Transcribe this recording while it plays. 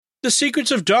The Secrets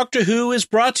of Doctor Who is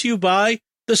brought to you by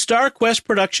the Star Quest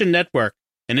Production Network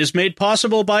and is made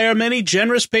possible by our many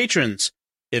generous patrons.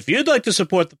 If you'd like to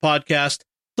support the podcast,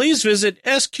 please visit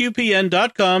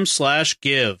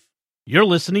sqpn.com/give. You're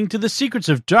listening to The Secrets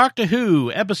of Doctor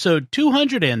Who, episode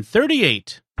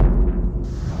 238.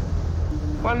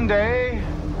 One day,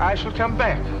 I shall come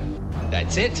back.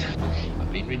 That's it.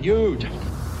 I've been renewed.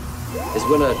 Is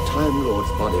when a Time Lord's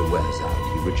body wears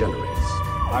out, he regenerates.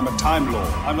 I'm a Time Lord.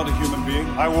 I'm not a human being.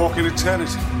 I walk in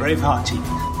eternity.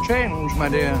 Bravehearty. Change, my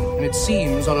dear, and it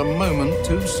seems on a moment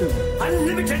too soon.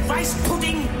 Unlimited rice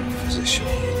pudding. Physician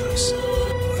healers.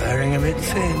 Wearing a bit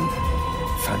thin.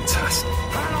 Fantastic.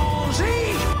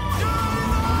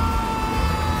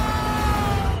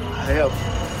 I am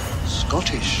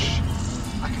Scottish.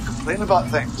 I can complain about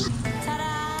things.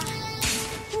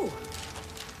 Ta-da! Ooh.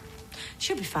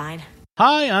 Should be fine.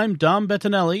 Hi, I'm Dom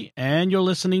Bettinelli, and you're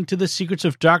listening to The Secrets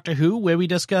of Doctor Who, where we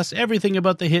discuss everything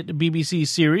about the hit BBC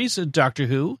series, Doctor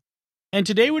Who. And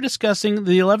today we're discussing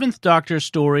the 11th Doctor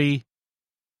story,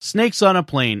 Snakes on a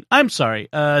Plane.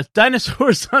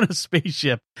 Dinosaurs on a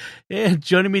Spaceship. And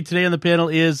joining me today on the panel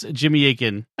is Jimmy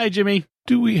Aiken. Hi, Jimmy.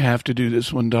 Do we have to do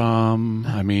this one, Dom?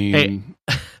 I mean...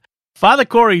 Hey, Father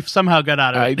Corey somehow got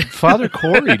out of it. Father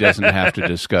Corey doesn't have to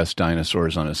discuss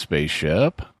dinosaurs on a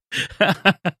spaceship.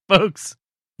 Folks,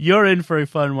 you're in for a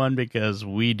fun one because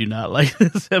we do not like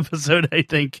this episode. I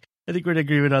think we're in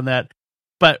agreement on that.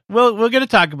 But we're going to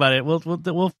talk about it.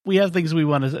 We have things we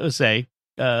want to say.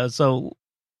 But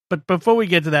before we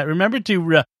get to that, remember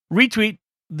to retweet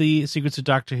the Secrets of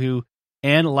Doctor Who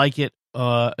and like it.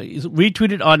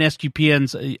 Retweet it on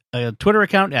SQPN's Twitter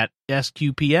account at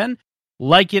SQPN.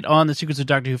 Like it on the Secrets of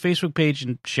Doctor Who Facebook page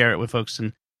and share it with folks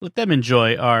and let them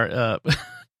enjoy our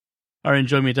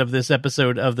enjoyment of this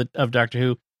episode of Doctor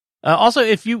Who. Also,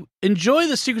 if you enjoy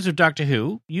the Secrets of Doctor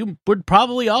Who, you would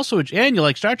probably also, and you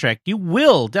like Star Trek, you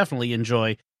will definitely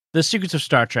enjoy the Secrets of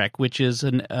Star Trek, which is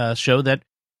a show that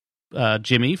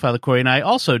Jimmy, Father Corey, and I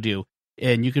also do.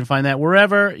 And you can find that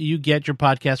wherever you get your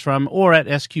podcast from or at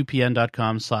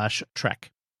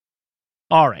sqpn.com/trek.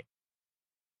 All right.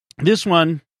 This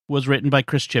one was written by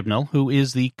Chris Chibnall, who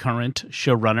is the current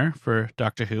showrunner for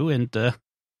Doctor Who. And,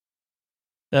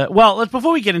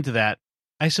 before we get into that,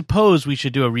 I suppose we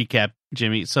should do a recap,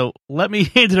 Jimmy. So let me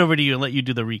hand it over to you and let you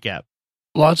do the recap.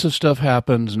 Lots of stuff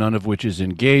happens, none of which is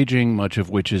engaging, much of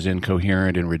which is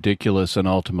incoherent and ridiculous, and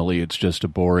ultimately it's just a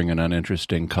boring and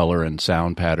uninteresting color and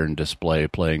sound pattern display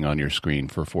playing on your screen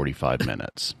for 45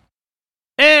 minutes.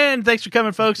 And thanks for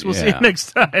coming, folks. We'll see you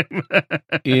next time.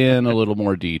 In a little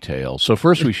more detail. So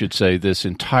first we should say this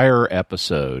entire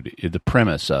episode, the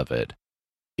premise of it,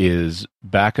 is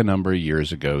back a number of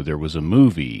years ago, there was a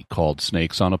movie called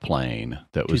Snakes on a Plane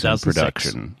that was in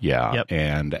production. Yeah. Yep.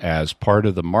 And as part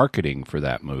of the marketing for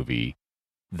that movie,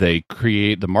 the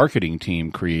marketing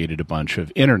team created a bunch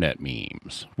of internet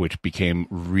memes, which became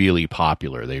really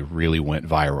popular. They really went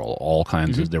viral.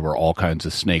 There were all kinds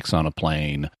of snakes on a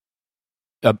plane.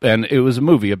 And it was a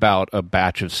movie about a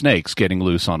batch of snakes getting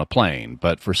loose on a plane.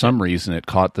 But for some reason, it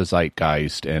caught the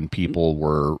zeitgeist and people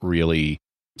were really...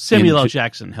 Samuel L.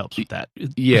 Jackson helps with that.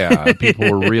 Yeah,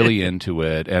 people were really into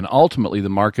it, and ultimately the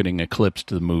marketing eclipsed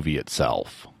the movie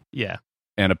itself. Yeah.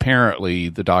 And apparently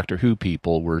the Doctor Who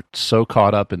people were so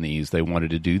caught up in these, they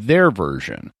wanted to do their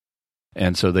version.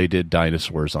 And so they did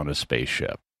Dinosaurs on a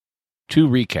Spaceship. To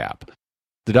recap,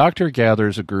 the Doctor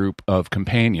gathers a group of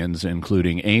companions,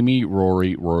 including Amy,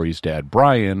 Rory, Rory's dad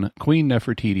Brian, Queen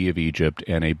Nefertiti of Egypt,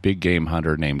 and a big game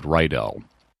hunter named Rydell.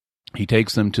 He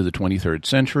takes them to the 23rd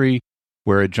century,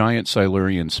 where a giant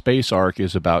Silurian space ark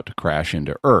is about to crash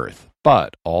into Earth.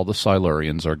 But all the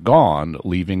Silurians are gone,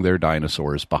 leaving their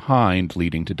dinosaurs behind,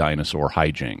 leading to dinosaur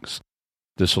hijinks.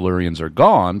 The Silurians are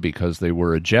gone because they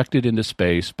were ejected into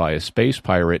space by a space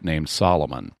pirate named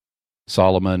Solomon.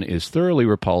 Solomon is thoroughly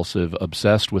repulsive,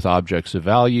 obsessed with objects of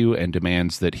value, and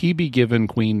demands that he be given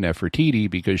Queen Nefertiti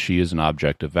because she is an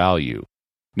object of value.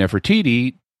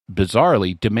 Nefertiti,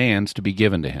 bizarrely, demands to be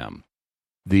given to him.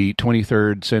 The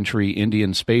 23rd century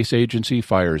Indian Space Agency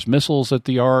fires missiles at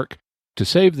the Ark. To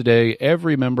save the day,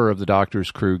 every member of the Doctor's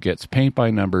crew gets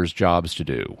paint-by-numbers jobs to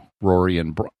do. Rory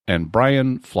and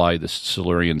Brian fly the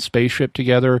Silurian spaceship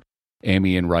together.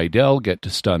 Amy and Rydell get to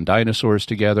stun dinosaurs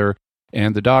together.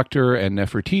 And the Doctor and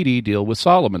Nefertiti deal with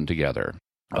Solomon together.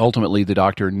 Ultimately, the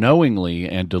Doctor knowingly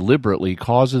and deliberately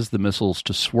causes the missiles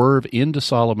to swerve into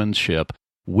Solomon's ship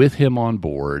with him on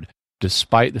board,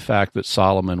 despite the fact that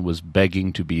Solomon was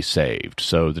begging to be saved.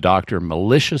 So the Doctor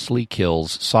maliciously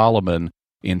kills Solomon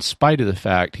in spite of the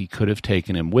fact he could have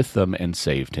taken him with them and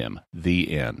saved him.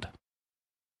 The end.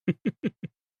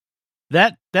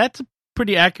 That's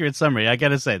pretty accurate summary. I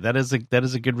gotta say that is a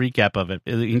good recap of it,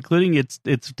 including its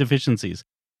deficiencies.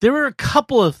 There were a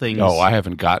couple of things. Oh, I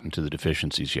haven't gotten to the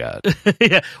deficiencies yet.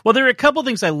 Yeah, well, there were a couple of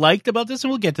things I liked about this,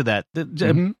 and we'll get to that.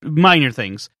 Minor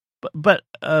things, but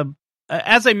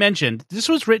as I mentioned, this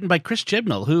was written by Chris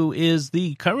Chibnall, who is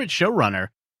the current showrunner.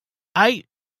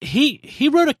 He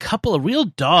wrote a couple of real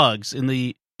dogs in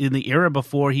the era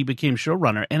before he became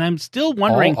showrunner, and I'm still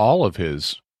wondering all of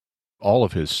his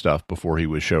stuff before he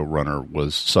was showrunner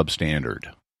was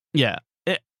substandard. Yeah.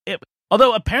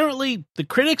 Although apparently the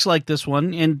critics liked this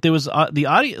one, and there was a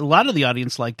lot of the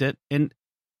audience liked it, and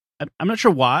I'm not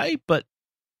sure why, but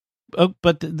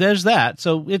there's that.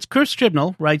 So it's Chris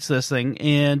Chibnall writes this thing,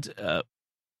 and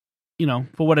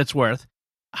for what it's worth.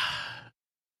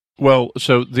 Well,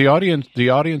 so the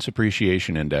audience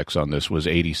appreciation index on this was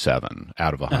 87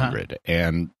 out of 100,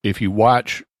 and if you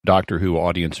watch Doctor Who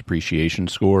audience appreciation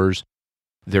scores,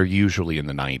 they're usually in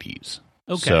the 90s.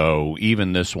 Okay. So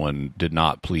even this one did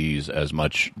not please as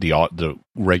much the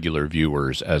regular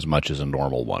viewers as much as a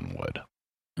normal one would.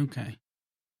 Okay.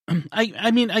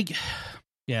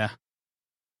 Yeah.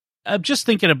 I'm just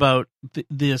thinking about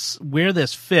where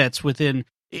this fits within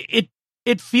it.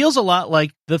 It feels a lot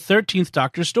like the 13th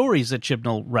Doctor stories that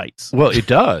Chibnall writes. Well, it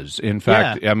does. In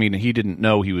fact, I mean, he didn't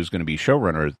know he was going to be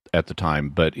showrunner at the time,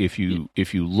 but if you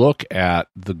look at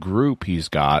the group he's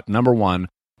got, number one,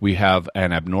 we have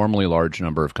an abnormally large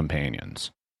number of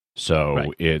companions.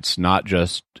 So It's not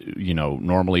just,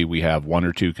 normally we have 1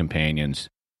 or 2 companions.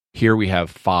 Here we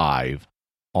have 5.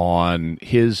 On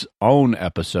his own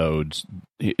episodes,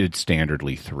 it's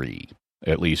standardly 3.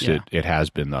 At least it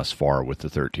has been thus far with the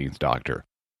 13th Doctor.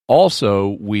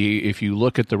 Also, if you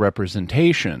look at the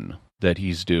representation that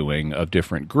he's doing of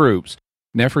different groups,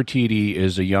 Nefertiti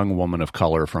is a young woman of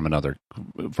color from another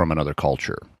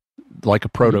culture, like a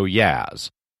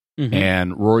proto-Yaz. Mm-hmm.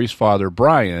 And Rory's father,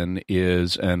 Brian,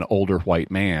 is an older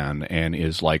white man and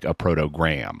is like a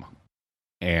proto-Graham.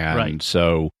 And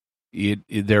so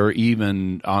there are,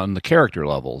 even on the character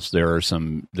levels, there are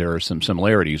some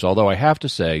similarities. Although I have to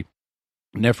say,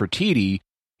 Nefertiti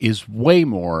is way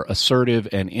more assertive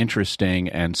and interesting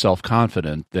and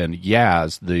self-confident than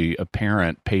Yaz, the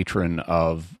apparent patron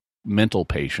of mental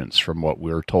patients, from what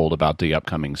we're told about the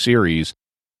upcoming series.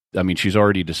 I mean, she's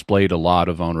already displayed a lot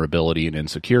of vulnerability and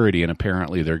insecurity, and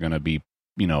apparently they're going to be,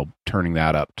 turning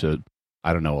that up to,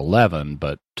 11,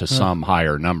 but to some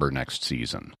higher number next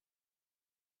season.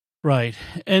 Right.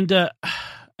 And,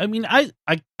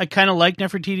 I kind of like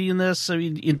Nefertiti in this. I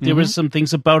mean, there was some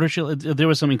things about her. There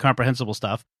was some incomprehensible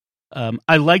stuff.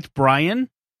 I liked Brian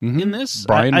in this.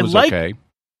 Brian was okay.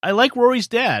 I like Rory's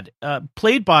dad,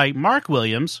 played by Mark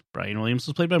Williams. Brian Williams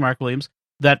was played by Mark Williams.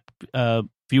 That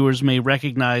viewers may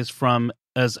recognize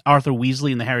as Arthur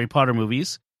Weasley in the Harry Potter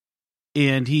movies.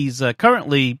 And he's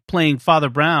currently playing Father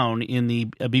Brown in the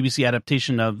BBC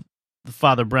adaptation of the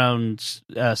Father Brown's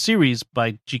series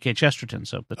by G.K. Chesterton.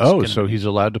 So he's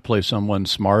allowed to play someone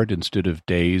smart instead of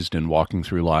dazed and walking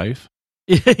through life?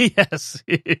 Yes,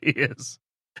 he is.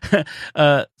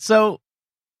 So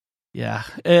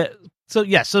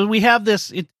we have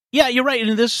this. You're right.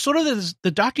 And there's sort of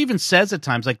the Doctor even says at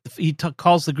times, like he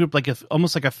calls the group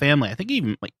almost like a family. I think he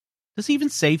even does he even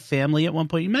say family at one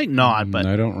point? He might not, but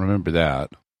I don't remember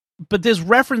that. But there's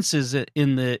references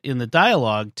in the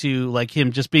dialogue to like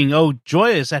him just being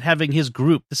joyous at having his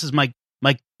group. This is my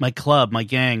club, my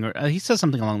gang, or he says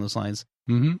something along those lines.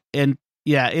 Mm-hmm. And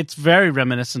it's very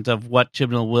reminiscent of what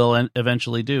Chibnall will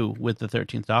eventually do with the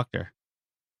 13th Doctor.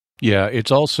 Yeah,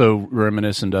 it's also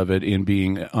reminiscent of it in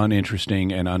being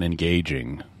uninteresting and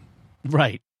unengaging.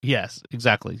 Right. Yes,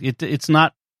 exactly. It's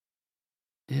not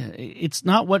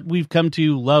what we've come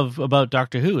to love about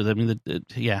Doctor Who. I mean,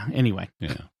 anyway.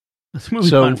 Yeah. Let's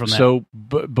move on from that. So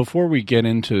before we get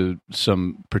into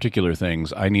some particular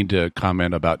things, I need to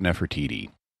comment about Nefertiti.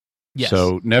 Yes.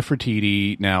 So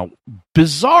Nefertiti, now,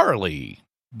 bizarrely,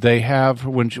 they have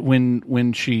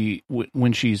when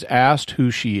she's asked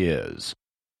who she is,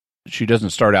 she doesn't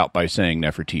start out by saying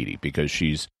Nefertiti because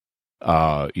she's,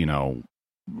 a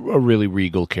really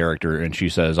regal character, and she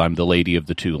says, "I'm the Lady of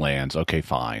the Two Lands." Okay,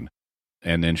 fine.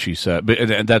 And then she said, but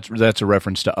that's a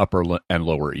reference to Upper and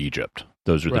Lower Egypt.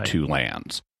 Those are the two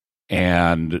lands.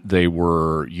 And they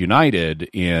were united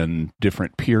in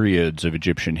different periods of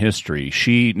Egyptian history.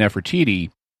 Nefertiti,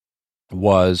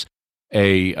 was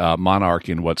a monarch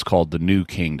in what's called the New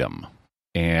Kingdom.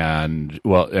 And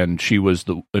she was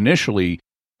initially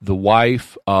the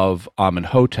wife of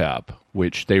Amenhotep,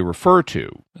 which they refer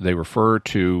to. They refer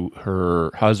to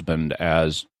her husband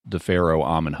as the Pharaoh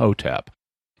Amenhotep,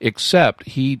 except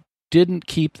he didn't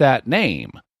keep that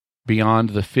name beyond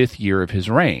the 5th year of his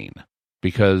reign.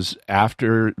 because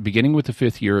after beginning with the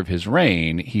 5th year of his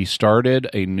reign, he started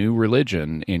a new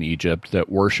religion in Egypt that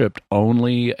worshipped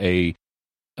only a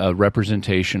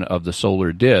representation of the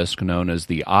solar disk known as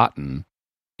the Aten,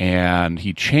 and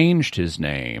he changed his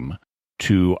name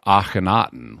to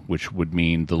Akhenaten, which would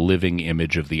mean the living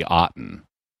image of the Aten.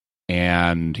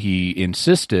 And he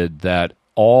insisted that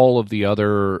all of the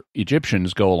other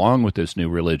Egyptians go along with this new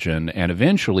religion, and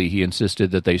eventually he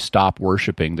insisted that they stop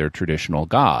worshiping their traditional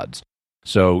gods.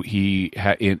 So he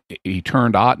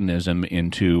turned Atenism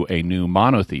into a new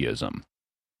monotheism.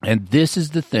 And this is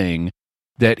the thing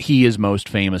that he is most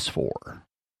famous for.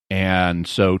 And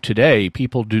so today,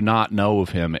 people do not know of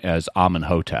him as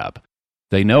Amenhotep.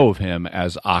 They know of him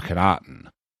as Akhenaten.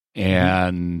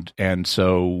 And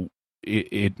so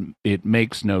it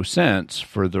makes no sense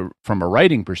from a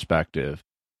writing perspective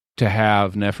to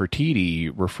have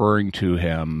Nefertiti referring to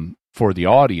him for the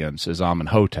audience as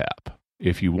Amenhotep.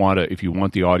 If you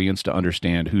want the audience to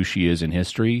understand who she is in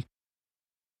history.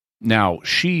 Now,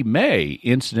 she may,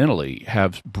 incidentally,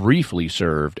 have briefly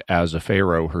served as a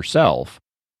pharaoh herself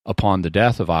upon the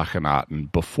death of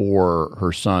Akhenaten before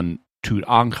her son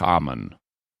Tutankhamun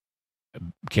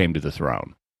came to the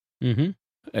throne. Mm-hmm.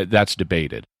 That's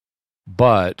debated.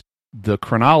 But the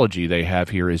chronology they have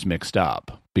here is mixed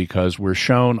up, because we're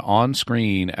shown on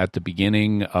screen at the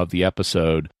beginning of the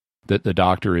episode that the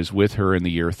Doctor is with her in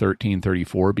the year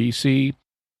 1334 BC,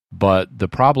 but the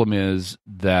problem is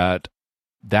that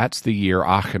that's the year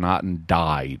Akhenaten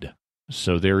died,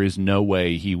 so there is no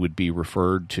way he would be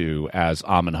referred to as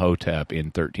Amenhotep in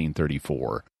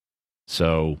 1334.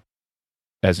 So,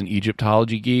 as an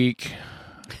Egyptology geek,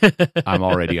 I'm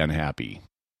already unhappy.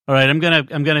 All right, I'm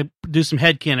gonna do some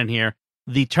headcanon here.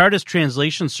 The TARDIS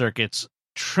translation circuits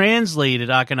translated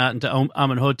Akhenaten to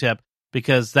Amenhotep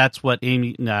because that's what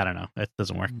Amy... No, I don't know. That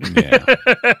doesn't work. Yeah.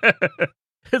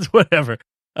 It's whatever.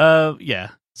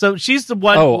 Yeah. So she's the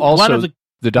one... Oh, also, one of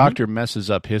the Doctor messes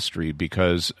up history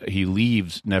because he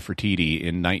leaves Nefertiti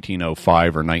in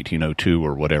 1905 or 1902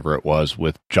 or whatever it was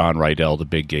with John Rydell, the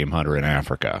big game hunter in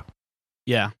Africa.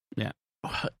 Yeah, yeah.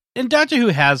 And Doctor Who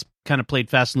has kind of played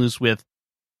fast and loose with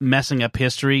messing up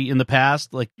history in the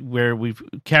past, like where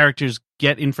characters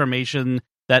get information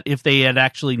that if they had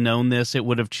actually known this, it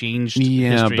would have changed history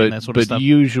and that sort of stuff. But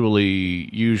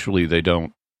usually they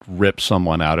don't rip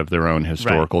someone out of their own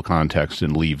historical context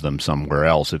and leave them somewhere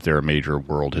else if they're a major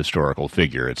world historical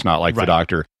figure. It's not like the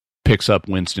Doctor picks up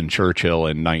Winston Churchill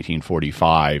in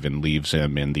 1945 and leaves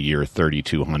him in the year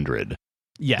 3200,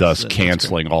 thus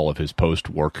canceling all of his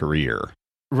post-war career.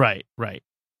 Right.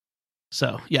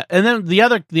 So, yeah. And then the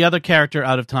other character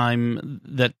out of time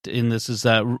that in this is,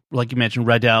 like you mentioned,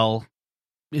 Rydell,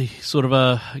 sort of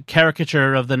a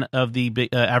caricature of the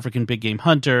African big game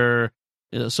hunter,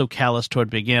 so callous toward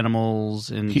big animals,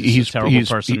 and he's a terrible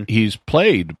person. He's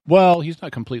played, well, he's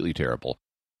not completely terrible.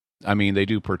 I mean, they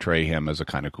do portray him as a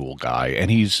kind of cool guy, and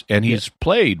he's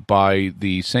played by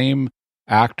the same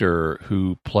actor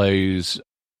who plays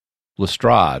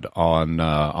Lestrade on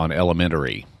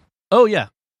Elementary. Oh, yeah.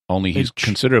 Only he's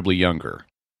considerably younger.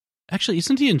 Actually,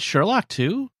 isn't he in Sherlock,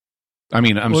 too? I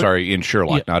mean, sorry, in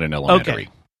Sherlock, not in Elementary.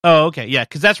 Okay. Oh, okay, yeah,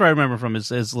 because that's where I remember from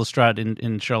is Lestrade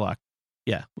in Sherlock.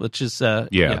 Yeah, which is...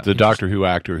 the Doctor Who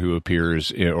actor who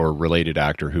appears, or related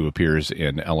actor who appears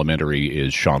in Elementary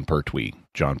is Sean Pertwee,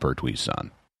 John Pertwee's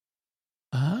son.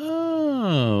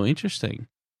 Oh, interesting.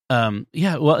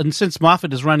 Yeah, well, and since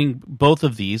Moffat is running both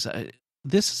of these...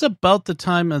 this is about the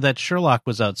time that Sherlock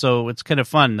was out, so it's kind of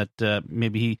fun that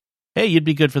maybe you'd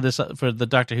be good for this for the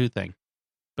Doctor Who thing.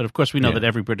 But of course, we know that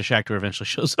every British actor eventually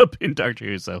shows up in Doctor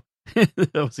Who, so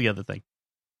that was the other thing.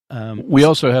 We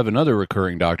also have another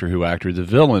recurring Doctor Who actor. The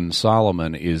villain,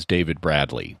 Solomon, is David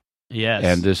Bradley. Yes.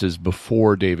 And this is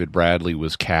before David Bradley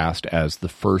was cast as the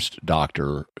first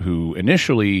Doctor, who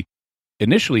initially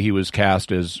he was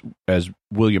cast as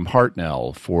William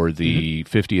Hartnell for the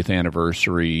 50th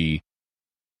anniversary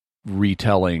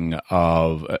retelling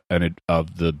of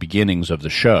the beginnings of the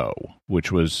show,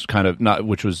 which was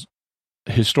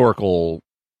historical.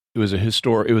 It was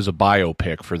a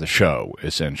biopic for the show,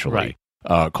 essentially,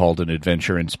 called An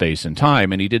Adventure in Space and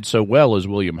Time, and he did so well as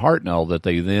William Hartnell that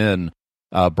they then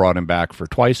brought him back for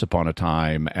Twice Upon a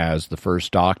Time as the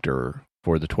first Doctor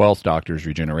for the 12th Doctor's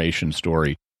regeneration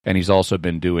story, and he's also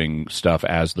been doing stuff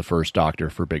as the first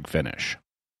Doctor for Big Finish.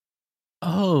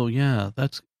 Oh, yeah,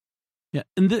 that's... Yeah,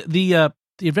 and the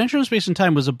Adventure in Space and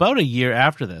Time was about a year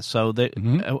after this, so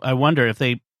I wonder if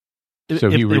they... So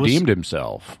he redeemed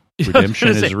himself. Redemption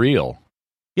is real.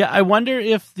 Yeah, I wonder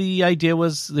if the idea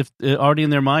was already in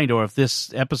their mind, or if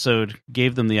this episode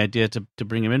gave them the idea to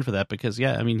bring him in for that. Because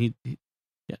I mean,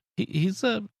 he's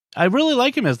I really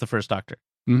like him as the first Doctor.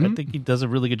 Mm-hmm. I think he does a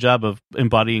really good job of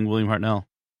embodying William Hartnell.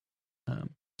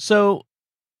 So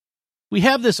we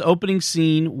have this opening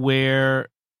scene where,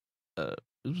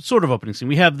 sort of opening scene.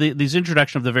 We have these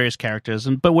introduction of the various characters,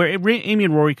 but where Amy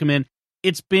and Rory come in,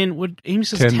 it's been what Amy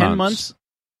says 10 months,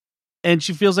 and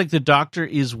she feels like the Doctor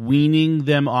is weaning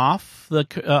them off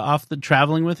the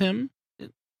traveling with him,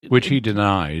 which he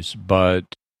denies. But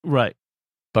right.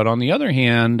 But on the other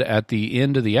hand, at the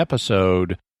end of the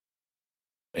episode,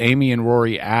 Amy and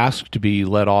Rory ask to be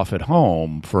let off at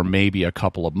home for maybe a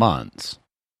couple of months.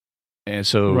 And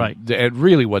so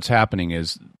really what's happening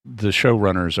is the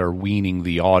showrunners are weaning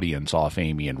the audience off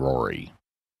Amy and Rory.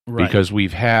 Right. Because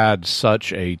we've had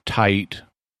such a tight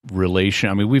relation.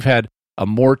 I mean, we've had a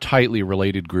more tightly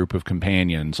related group of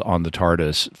companions on the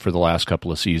TARDIS for the last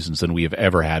couple of seasons than we have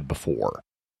ever had before.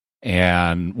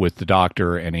 And with the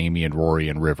Doctor and Amy and Rory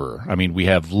and River, I mean, we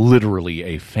have literally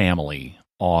a family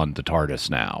on the TARDIS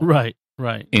now. Right.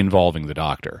 Involving the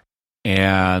Doctor.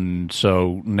 And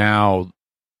so now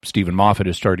Stephen Moffat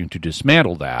is starting to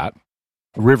dismantle that.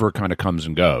 River kind of comes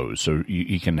and goes, so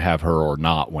you can have her or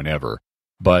not whenever.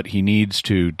 But he needs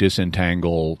to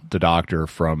disentangle the Doctor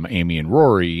from Amy and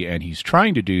Rory, and he's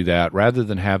trying to do that rather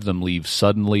than have them leave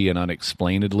suddenly and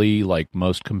unexplainedly like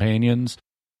most companions.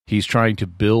 He's trying to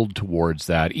build towards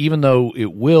that, even though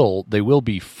they will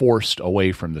be forced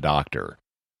away from the Doctor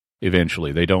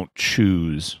eventually. They don't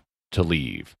choose to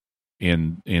leave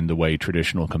in the way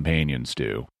traditional companions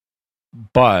do.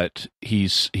 But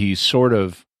he's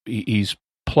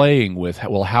playing with,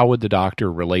 well, how would the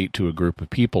Doctor relate to a group of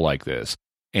people like this?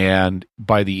 And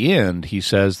by the end, he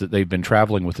says that they've been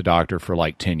traveling with the Doctor for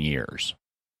like 10 years,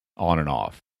 on and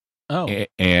off. Oh.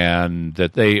 And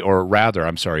that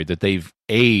that they've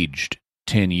aged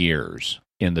 10 years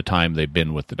in the time they've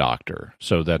been with the Doctor.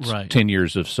 So that's 10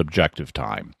 years of subjective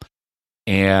time.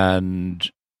 And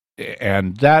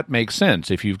that makes sense.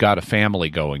 If you've got a family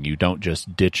going, you don't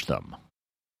just ditch them.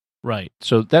 Right.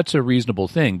 So that's a reasonable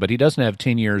thing, but he doesn't have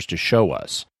 10 years to show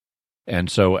us. And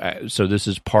so this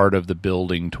is part of the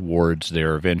building towards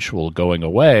their eventual going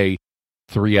away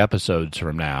 3 episodes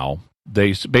from now.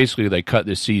 They cut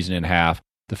this season in half.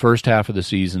 The first half of the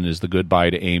season is the goodbye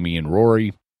to Amy and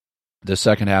Rory. The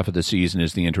second half of the season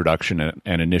is the introduction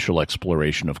and initial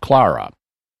exploration of Clara.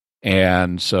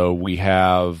 And so we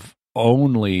have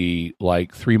only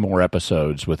like 3 more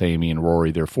episodes with Amy and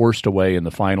Rory. They're forced away in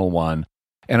the final one.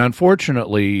 And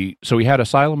unfortunately, so we had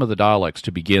Asylum of the Daleks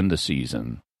to begin the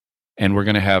season. And we're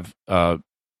going to have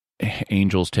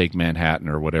Angels Take Manhattan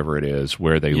or whatever it is,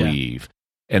 where they leave.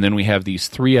 And then we have these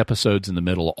 3 episodes in the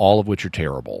middle, all of which are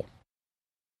terrible.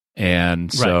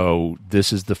 And so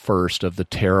this is the first of the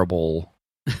terrible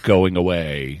going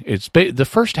away. It's the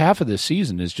first half of this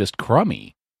season is just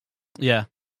crummy. Yeah.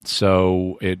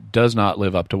 So it does not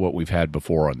live up to what we've had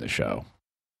before on the show.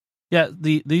 Yeah,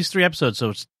 these 3 episodes, so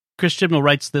it's Chris Chibnall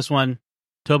writes this one,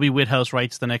 Toby Whithouse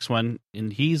writes the next one,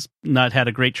 and he's not had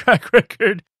a great track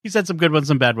record. He's had some good ones,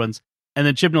 some bad ones. And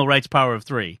then Chibnall writes Power of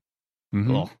 3.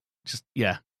 Mm-hmm. Well,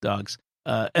 dogs.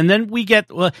 And then we get,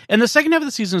 and the second half of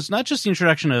the season is not just the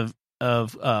introduction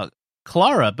of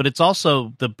Clara, but it's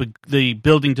also the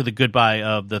building to the goodbye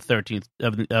of the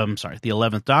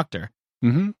 11th Doctor.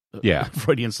 Mm-hmm. Yeah.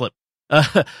 Freudian slip.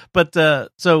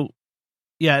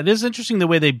 Yeah, it is interesting the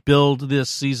way they build this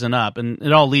season up, and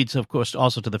it all leads, of course,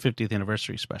 also to the 50th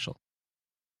anniversary special.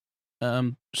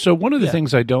 So one of the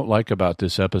things I don't like about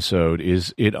this episode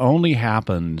is it only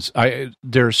happens.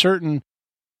 There are certain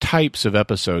types of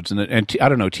episodes, and I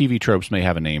don't know, TV tropes may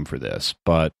have a name for this,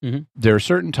 but there are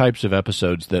certain types of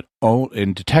episodes that,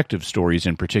 in detective stories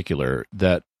in particular,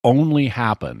 that only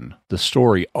happen. The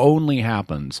story only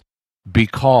happens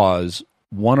because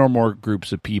one or more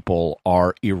groups of people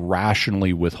are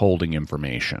irrationally withholding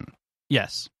information.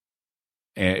 Yes.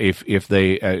 If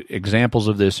they examples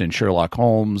of this in Sherlock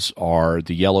Holmes are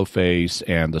the Yellowface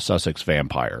and the Sussex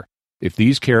Vampire. If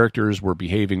these characters were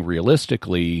behaving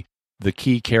realistically, the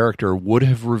key character would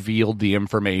have revealed the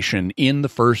information in the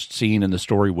first scene and the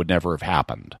story would never have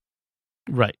happened.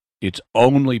 Right. It's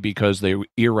only because they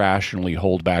irrationally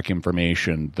hold back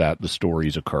information that the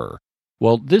stories occur.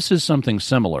 Well, this is something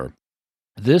similar.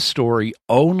 This story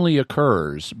only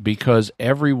occurs because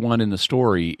everyone in the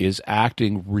story is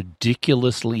acting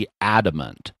ridiculously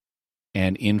adamant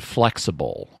and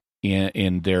inflexible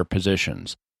in their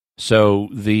positions. So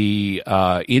the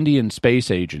Indian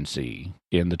Space Agency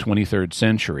in the 23rd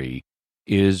century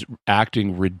is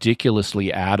acting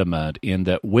ridiculously adamant in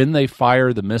that when they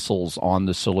fire the missiles on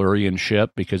the Silurian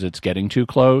ship because it's getting too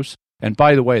close, and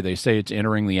by the way, they say it's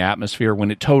entering the atmosphere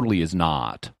when it totally is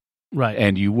not. Right.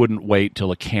 And you wouldn't wait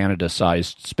till a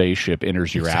Canada-sized spaceship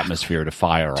enters your atmosphere to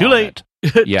fire Too on late.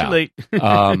 it. Yeah. Too late.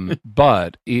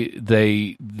 But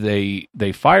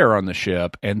they fire on the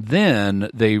ship, and then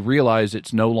they realize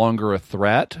it's no longer a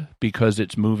threat because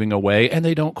it's moving away, and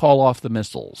they don't call off the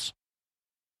missiles.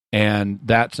 And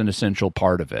that's an essential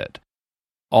part of it.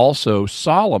 Also,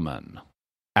 Solomon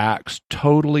acts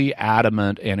totally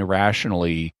adamant and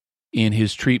irrationally in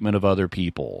his treatment of other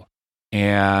people.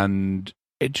 And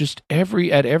it just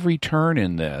at every turn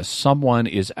in this, someone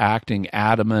is acting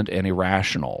adamant and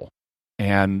irrational,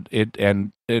 and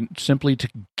simply to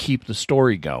keep the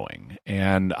story going.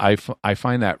 And I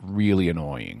find that really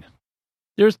annoying.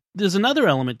 There's another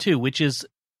element too, which is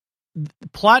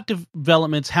plot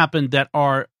developments happen that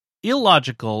are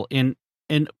illogical and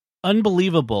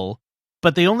unbelievable,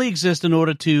 but they only exist in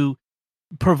order to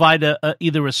provide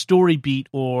either a story beat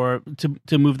or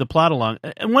to move the plot along.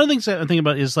 And one of the things that I'm thinking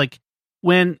about is like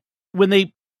when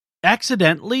they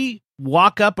accidentally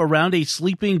walk up around a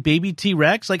sleeping baby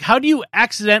T-Rex. Like, how do you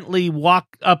accidentally walk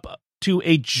up to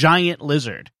a giant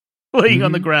lizard laying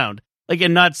on the ground, like,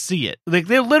 and not see it? Like,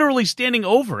 they're literally standing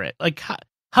over it. Like,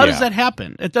 how does that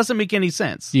happen? It doesn't make any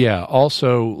sense. Yeah.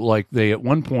 Also, like, they at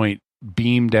one point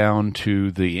beam down to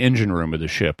the engine room of the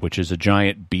ship, which is a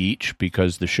giant beach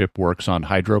because the ship works on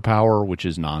hydropower, which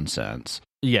is nonsense.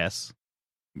 Yes.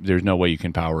 There's no way you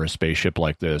can power a spaceship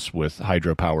like this with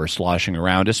hydropower sloshing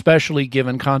around, especially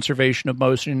given conservation of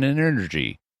motion and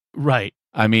energy. Right.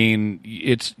 I mean,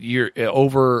 you're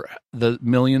over the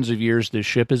millions of years this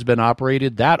ship has been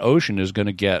operated, that ocean is going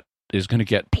to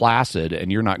get placid,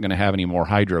 and you're not going to have any more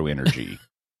hydro energy.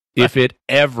 If it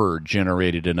ever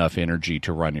generated enough energy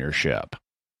to run your ship.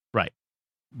 Right.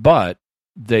 But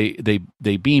they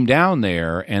beam down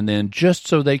there, and then just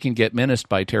so they can get menaced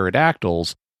by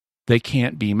pterodactyls, they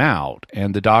can't beam out.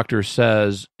 And the doctor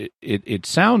says, it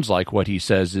sounds like what he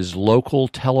says is local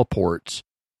teleports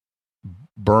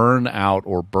burn out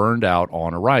or burned out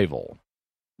on arrival.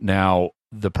 Now,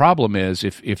 the problem is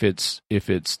if it's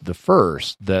the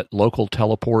first that local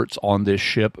teleports on this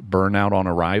ship burn out on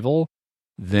arrival,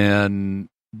 then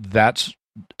that's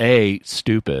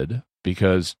stupid,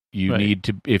 because you need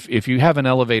to, if you have an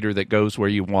elevator that goes where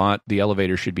you want, the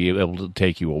elevator should be able to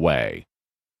take you away.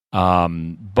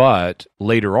 But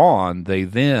later on, we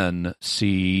then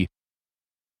see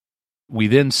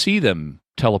them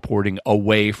teleporting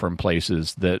away from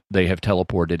places that they have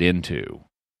teleported into.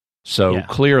 So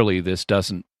clearly this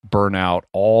doesn't burn out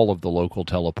all of the local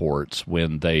teleports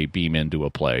when they beam into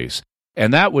a place.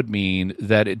 And that would mean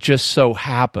that it just so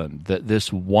happened that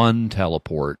this one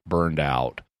teleport burned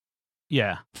out.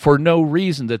 Yeah. For no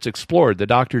reason that's explored. The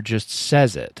doctor just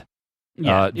says it.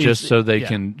 Yeah, just so they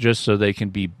can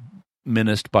be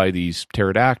menaced by these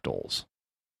pterodactyls.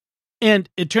 And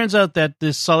it turns out that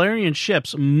the Solarian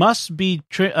ships must be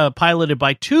piloted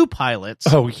by two pilots.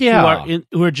 Oh, yeah.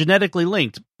 Who are genetically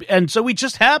linked. And so we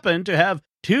just happen to have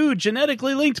two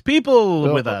genetically linked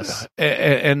people with us.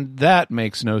 And that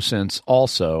makes no sense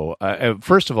also.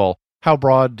 First of all, how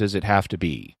broad does it have to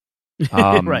be?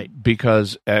 Right.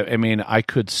 Because, I mean, I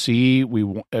could see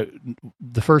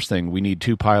the first thing, we need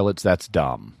two pilots. That's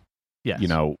dumb. Yes. You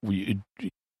know,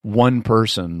 one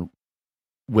person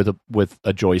with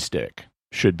a joystick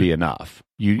should be enough.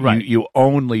 You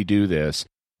only do this.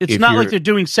 It's not like they're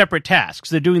doing separate tasks.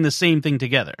 They're doing the same thing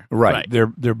together. Right.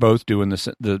 They're both doing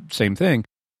the same thing.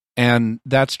 And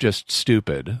that's just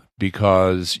stupid,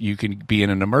 because you can be in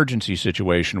an emergency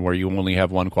situation where you only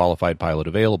have one qualified pilot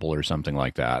available or something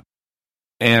like that.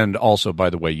 And also, by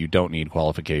the way, you don't need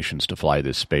qualifications to fly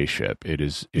this spaceship. It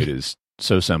is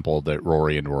so simple that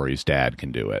Rory and Rory's dad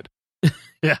can do it.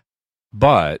 Yeah.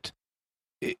 But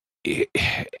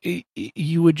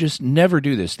you would just never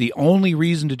do this. The only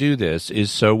reason to do this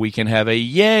is so we can have a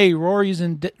yay, Rory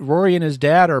and his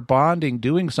dad are bonding,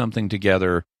 doing something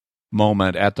together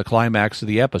moment at the climax of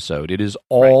the episode. It is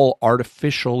all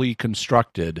artificially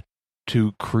constructed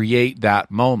to create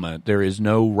that moment. There is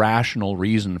no rational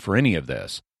reason for any of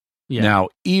this. Yeah. Now,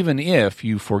 even if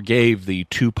you forgave the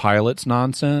two pilots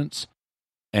nonsense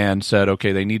and said,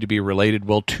 okay, they need to be related,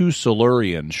 well, two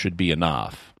Silurians should be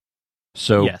enough.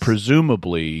 So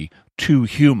presumably two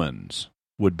humans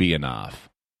would be enough.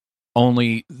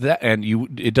 Only that, and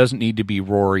it doesn't need to be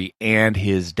Rory and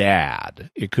his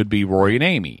dad. It could be Rory and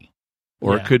Amy.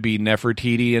 Or it could be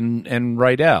Nefertiti and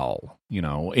Rydell,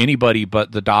 anybody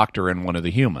but the doctor and one of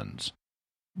the humans.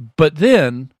 But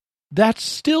then that's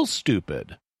still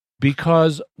stupid,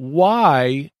 because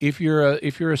why, if you're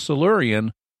a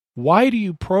Silurian, why do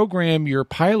you program your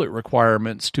pilot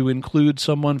requirements to include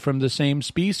someone from the same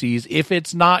species if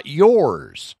it's not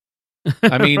yours?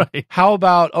 I mean, Right. how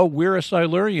about, we're a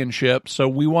Silurian ship, so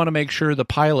we want to make sure the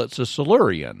pilot's a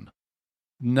Silurian,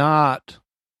 not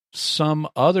some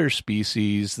other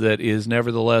species that is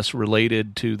nevertheless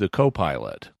related to the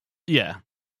co-pilot. Yeah.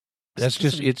 That's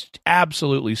it's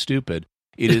absolutely stupid.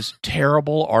 It is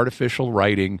terrible artificial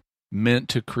writing meant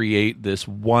to create this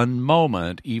one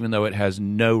moment, even though it has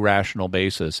no rational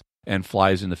basis and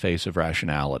flies in the face of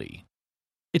rationality.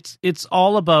 It's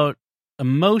all about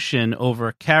emotion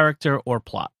over character or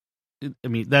plot. I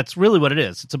mean, that's really what it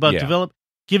is. It's about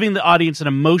giving the audience an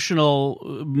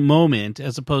emotional moment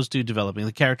as opposed to developing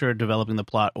the character or developing the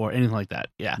plot or anything like that.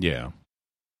 Yeah. Yeah.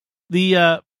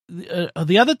 The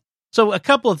other, so a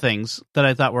couple of things that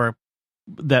I thought were,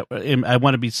 that I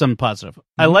want to be some positive.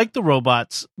 I like the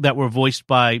robots that were voiced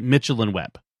by Mitchell and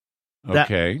Webb.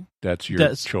 Okay. That's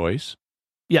your choice.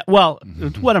 Yeah. Well,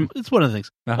 it's one of the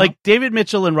things. Like David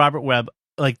Mitchell and Robert Webb,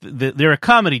 like they're a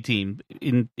comedy team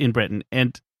in Britain,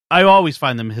 and I always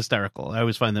find them hysterical. I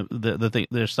always find them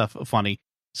their stuff funny.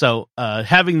 So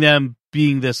having them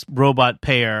being this robot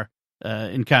pair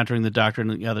encountering the Doctor and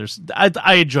the others,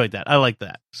 I enjoyed that. I liked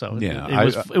that. So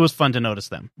it was fun to notice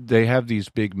them. They have these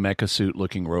big mecha suit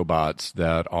looking robots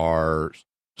that are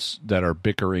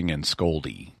bickering and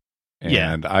scoldy.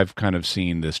 And I've kind of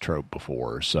seen this trope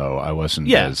before, so I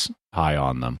wasn't as high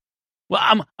on them.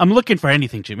 Well, I'm looking for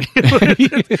anything, Jimmy.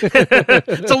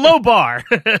 It's a low bar.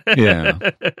 Yeah.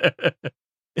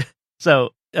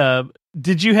 So,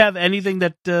 did you have anything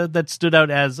that stood out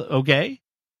as okay?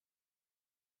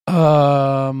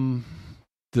 The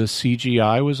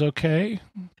CGI was okay.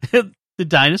 The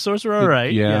dinosaurs were all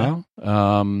right. Yeah.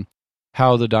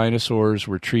 How the dinosaurs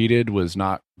were treated was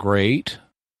not great.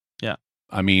 Yeah.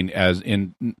 I mean,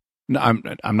 I'm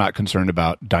not concerned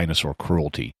about dinosaur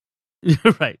cruelty.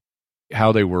 Right.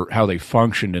 How they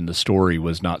functioned in the story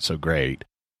was not so great.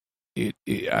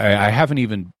 I haven't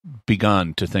even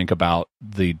begun to think about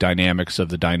the dynamics of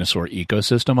the dinosaur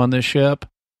ecosystem on this ship,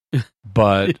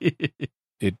 but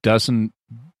it doesn't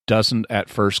at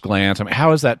first glance. I mean,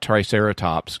 how is that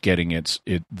Triceratops getting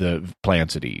the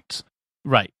plants it eats?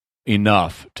 Right.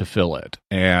 Enough to fill it,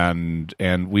 and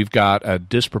we've got a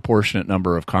disproportionate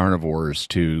number of carnivores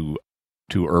to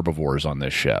herbivores on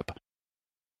this ship.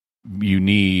 You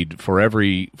need for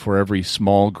every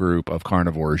small group of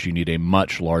carnivores, you need a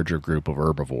much larger group of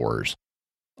herbivores.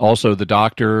 Also, the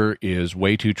Doctor is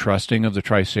way too trusting of the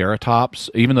Triceratops,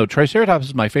 even though Triceratops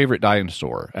is my favorite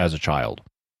dinosaur as a child.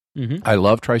 Mm-hmm. I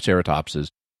love Triceratopses,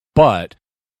 but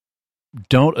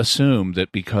don't assume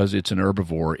that because it's an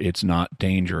herbivore, it's not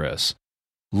dangerous.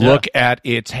 Look at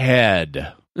its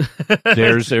head.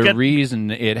 There's a reason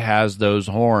it has those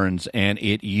horns, and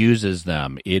it uses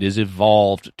them. It is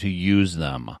evolved to use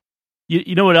them.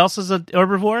 You know what else is an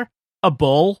herbivore? A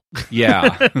bull.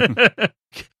 Yeah.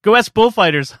 Go ask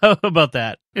bullfighters about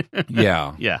that.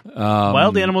 Yeah. Yeah.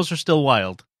 Wild animals are still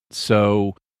wild.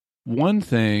 So one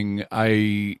thing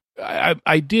I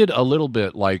did a little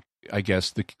bit like, I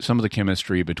guess, some of the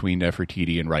chemistry between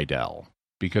Nefertiti and Rydell,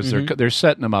 because they're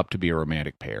setting them up to be a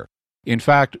romantic pair. In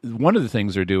fact, one of the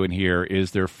things they're doing here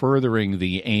is they're furthering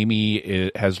the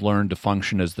Amy has learned to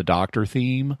function as the Doctor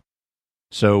theme.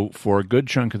 So for a good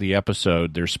chunk of the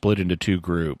episode, they're split into two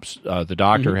groups. The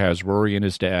Doctor has Rory and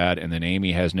his dad, and then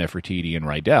Amy has Nefertiti and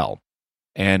Rydell.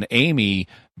 And Amy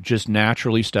just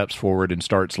naturally steps forward and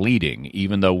starts leading,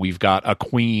 even though we've got a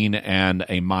queen and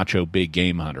a macho big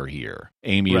game hunter here.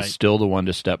 Amy is still the one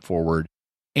to step forward.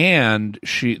 And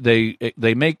they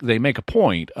make a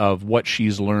point of what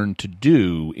she's learned to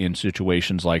do in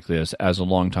situations like this as a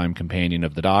longtime companion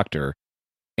of the Doctor.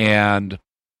 And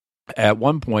at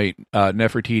one point,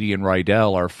 Nefertiti and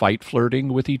Rydell are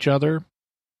flirting with each other.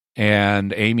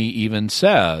 And Amy even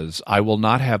says, "I will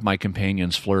not have my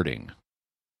companions flirting."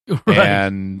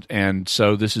 Right. And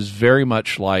so this is very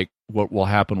much like what will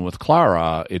happen with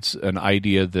Clara. It's an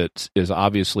idea that is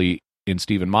obviously in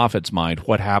Stephen Moffat's mind,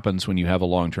 what happens when you have a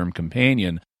long-term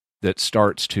companion that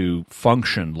starts to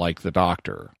function like the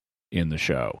Doctor in the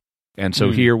show. And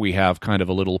so here we have kind of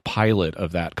a little pilot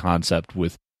of that concept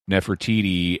with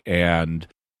Nefertiti and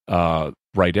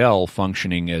Rydell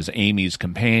functioning as Amy's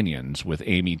companions, with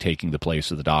Amy taking the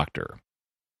place of the Doctor.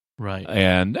 Right.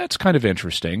 And that's kind of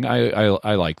interesting. I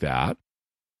like that.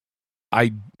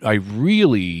 I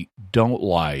really don't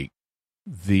like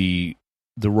the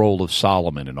role of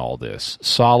Solomon in all this.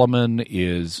 Solomon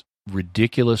is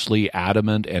ridiculously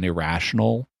adamant and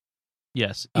irrational.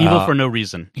 Yes, evil for no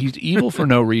reason. He's evil for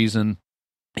no reason.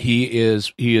 He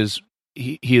is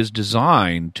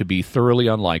designed to be thoroughly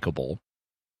unlikable.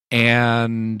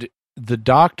 And the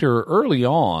Doctor early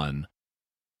on,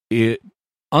 it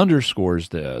underscores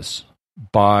this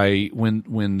by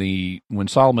when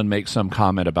Solomon makes some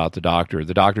comment about the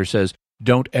doctor says,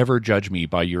 "Don't ever judge me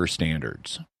by your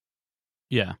standards."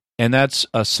 Yeah. And that's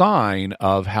a sign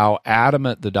of how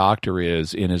adamant the doctor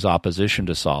is in his opposition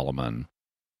to Solomon.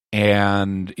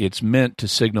 And it's meant to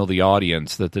signal the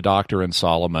audience that the doctor and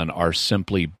Solomon are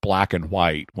simply black and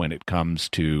white when it comes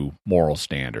to moral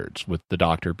standards, with the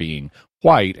doctor being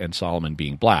white and Solomon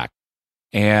being black.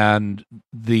 And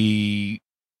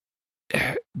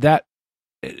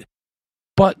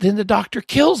but then the doctor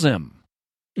kills him.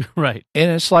 Right.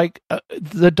 And it's like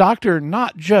the doctor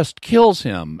not just kills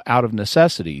him out of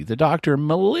necessity, the doctor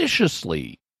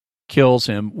maliciously kills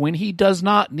him when he does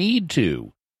not need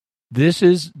to. This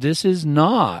is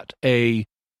not a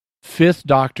Fifth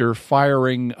Doctor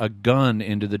firing a gun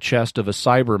into the chest of a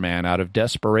Cyberman out of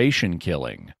desperation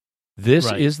killing. This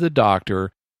is the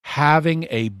Doctor having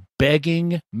a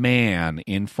begging man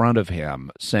in front of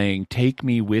him saying, "Take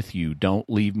me with you, don't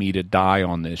leave me to die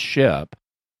on this ship."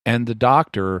 And the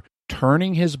doctor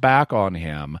turning his back on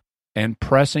him and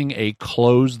pressing a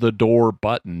close the door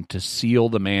button to seal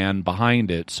the man behind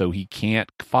it so he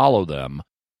can't follow them,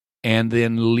 and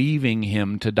then leaving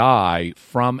him to die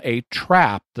from a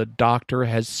trap the doctor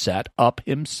has set up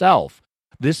himself.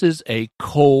 This is a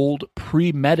cold,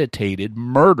 premeditated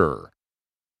murder.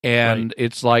 And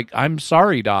it's like, I'm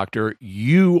sorry, doctor,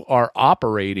 you are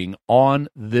operating on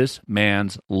this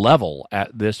man's level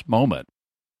at this moment.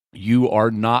 You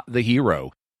are not the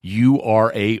hero. You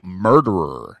are a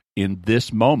murderer in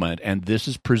this moment, and this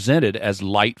is presented as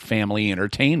light family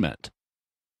entertainment.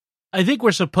 I think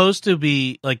we're supposed to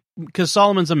be, like, because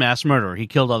Solomon's a mass murderer. He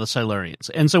killed all the Silurians.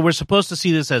 And so we're supposed to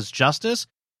see this as justice,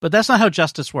 but that's not how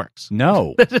justice works.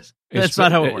 No. That's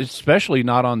not how it works. Especially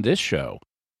not on this show.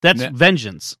 That's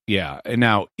vengeance. Yeah. And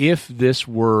now, if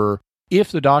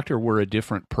the doctor were a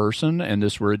different person and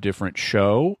this were a different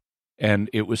show, and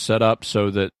it was set up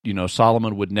so that,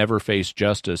 Solomon would never face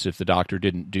justice if the doctor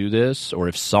didn't do this, or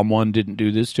if someone didn't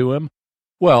do this to him,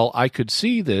 well, I could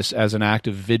see this as an act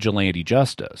of vigilante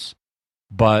justice.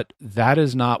 But that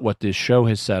is not what this show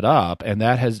has set up, and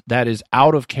that is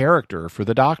out of character for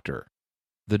the doctor.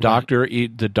 The doctor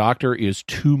is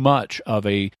too much of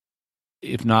a,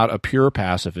 if not a pure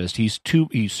pacifist, he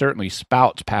certainly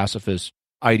spouts pacifist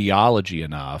ideology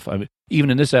enough. I mean, even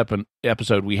in this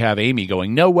episode, we have Amy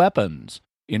going, "No weapons,"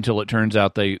 until it turns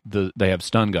out they have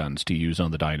stun guns to use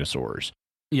on the dinosaurs.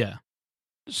 Yeah.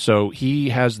 So he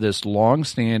has this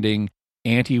long-standing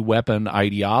anti-weapon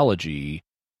ideology,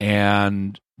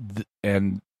 and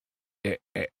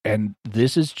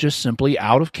this is just simply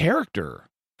out of character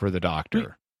for the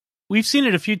doctor. We've seen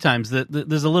it a few times that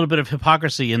there's a little bit of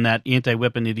hypocrisy in that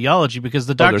anti-weapon ideology, because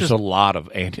the doctor. There's a lot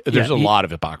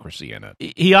of hypocrisy in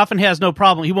it. He often has no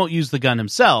problem. He won't use the gun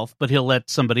himself, but he'll let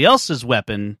somebody else's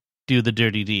weapon do the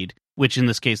dirty deed, which in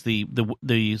this case, the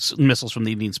missiles from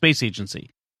the Indian Space Agency.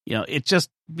 It just,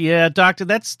 doctor,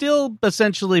 that's still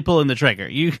essentially pulling the trigger.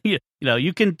 You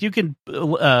can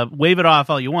wave it off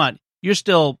all you want. You're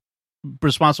still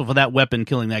responsible for that weapon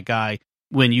killing that guy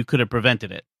when you could have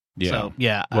prevented it. Yeah. So,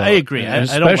 well, I I agree. I don't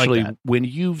like especially that. when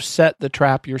you've set the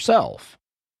trap yourself.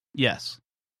 Yes.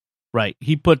 Right.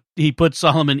 He put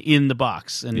Solomon in the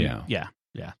box, and yeah.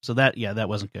 So that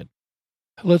wasn't good.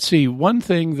 Let's see. One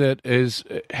thing that is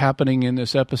happening in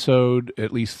this episode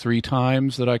at least 3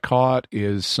 times that I caught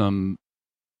is some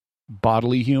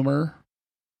bodily humor.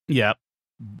 Yeah.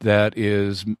 That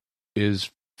is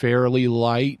fairly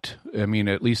light. I mean,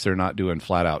 at least they're not doing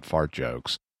flat out fart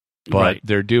jokes, but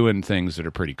they're doing things that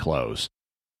are pretty close.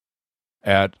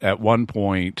 At one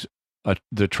point,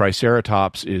 the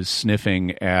Triceratops is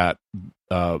sniffing at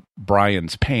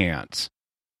Brian's pants,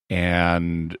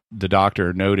 and the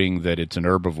doctor, noting that it's an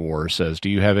herbivore, says, "Do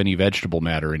you have any vegetable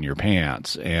matter in your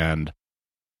pants?" And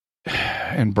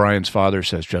Brian's father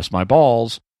says, "Just my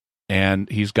balls." And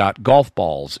he's got golf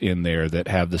balls in there that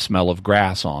have the smell of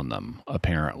grass on them,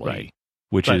 apparently,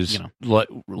 which is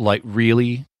like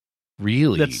really.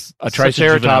 That's a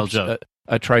Triceratops.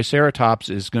 A Triceratops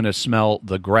is going to smell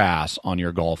the grass on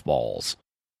your golf balls.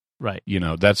 Right.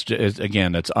 That's just,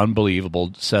 again, that's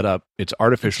unbelievable setup. It's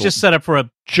artificial. It's just set up for to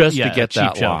get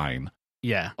that show. line.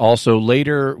 Yeah. Also,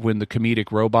 later when the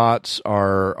comedic robots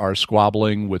are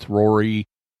squabbling with Rory,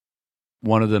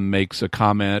 one of them makes a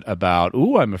comment about,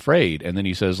 "Ooh, I'm afraid," and then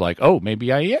he says, like, "Oh,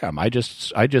 maybe I am. I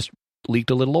just leaked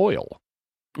a little oil."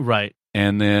 Right.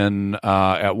 And then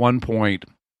at one point,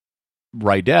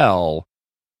 Rydell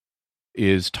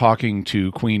is talking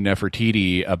to Queen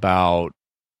Nefertiti about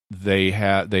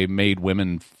they made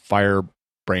women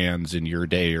firebrands in your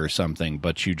day or something,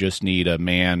 but you just need a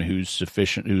man who's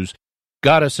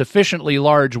got a sufficiently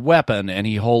large weapon, and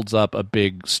he holds up a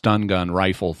big stun gun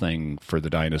rifle thing for the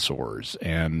dinosaurs.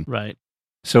 And right.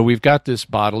 So we've got this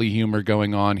bodily humor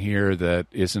going on here that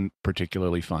isn't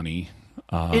particularly funny.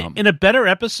 In a better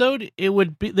episode, they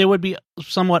would be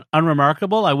somewhat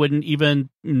unremarkable. I wouldn't even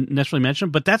necessarily mention,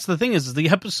 but that's the thing is the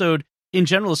episode in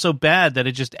general is so bad that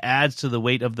it just adds to the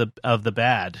weight of the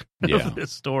bad of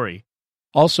this story.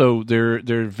 Also, there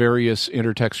are various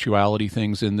intertextuality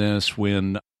things in this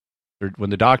when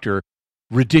the Doctor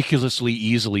ridiculously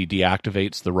easily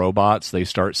deactivates the robots, they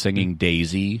start singing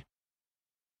Daisy,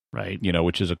 right?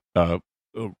 Which is a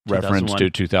reference to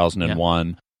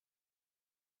 2001.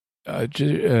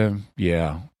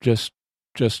 Just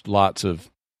lots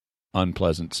of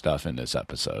unpleasant stuff in this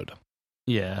episode.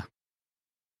 Yeah.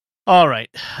 All right.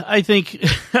 I think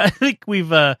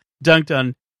we've dunked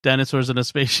on Dinosaurs in a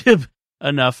Spaceship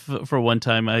enough for one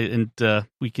time.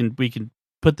 We can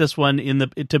put this one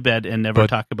to bed and never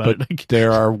talk about it again.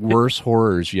 There are worse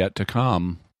horrors yet to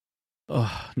come.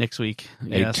 Oh, next week.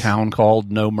 Yes. A Town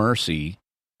Called No Mercy.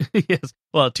 Yes.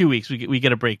 Well, 2 weeks. We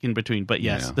get a break in between, but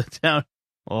yes, the town.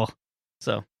 Oh,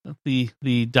 so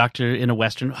the Doctor in a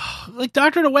Western,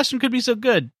 Doctor in a Western could be so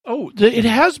good. Oh, it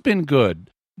has been good.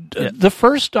 The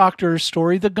first Doctor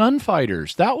story, The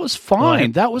Gunfighters, that was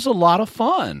fine. That was a lot of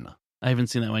fun. I haven't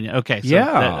seen that one yet. Okay, so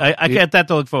yeah, I get that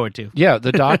to look forward to. Yeah,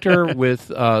 the Doctor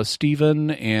with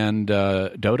Stephen and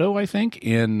Dodo, I think,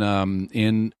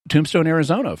 in Tombstone,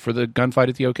 Arizona, for the gunfight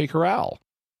at the OK Corral.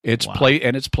 It's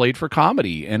played for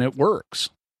comedy, and it works.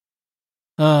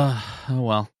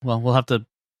 Well, we'll have to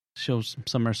show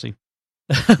some mercy.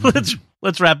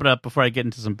 Let's wrap it up before I get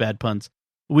into some bad puns.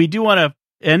 We do want to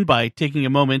end by taking a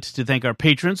moment to thank our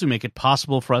patrons who make it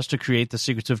possible for us to create the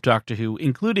Secrets of Doctor Who,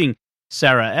 including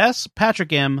Sarah S.,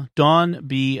 Patrick M., Dawn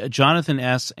B., Jonathan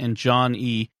S., and John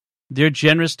E. Their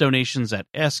generous donations at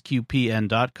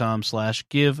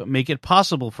sqpn.com/give make it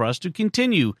possible for us to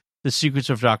continue the Secrets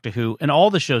of Doctor Who and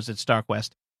all the shows at StarQuest.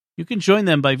 You can join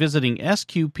them by visiting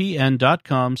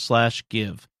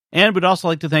sqpn.com/give. And we'd also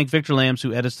like to thank Victor Lambs,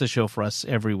 who edits the show for us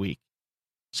every week.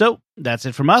 So that's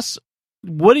it from us.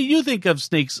 What do you think of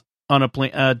snakes on a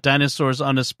plane, dinosaurs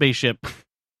on a spaceship?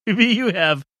 Maybe you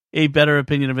have a better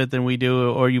opinion of it than we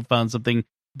do, or you found something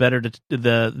better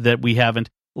that we haven't.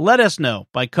 Let us know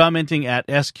by commenting at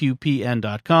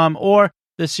sqpn.com or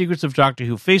the Secrets of Doctor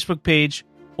Who Facebook page,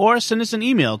 or send us an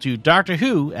email to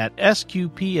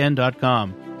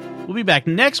drwho@sqpn.com. We'll be back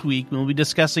next week when we'll be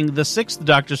discussing the 6th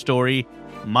Doctor story,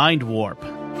 Mind Warp.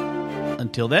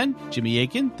 Until then, Jimmy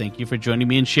Aiken, thank you for joining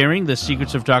me and sharing the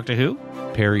Secrets of Doctor Who.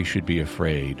 Perry should be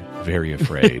afraid, very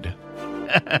afraid.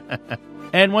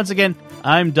 And once again,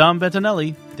 I'm Dom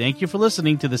Bettinelli. Thank you for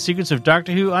listening to the Secrets of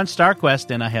Doctor Who on StarQuest,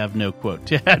 and I have no quote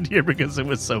to add here because it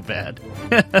was so bad.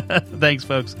 Thanks,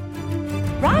 folks.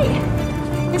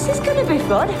 Right. This is going to be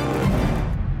fun.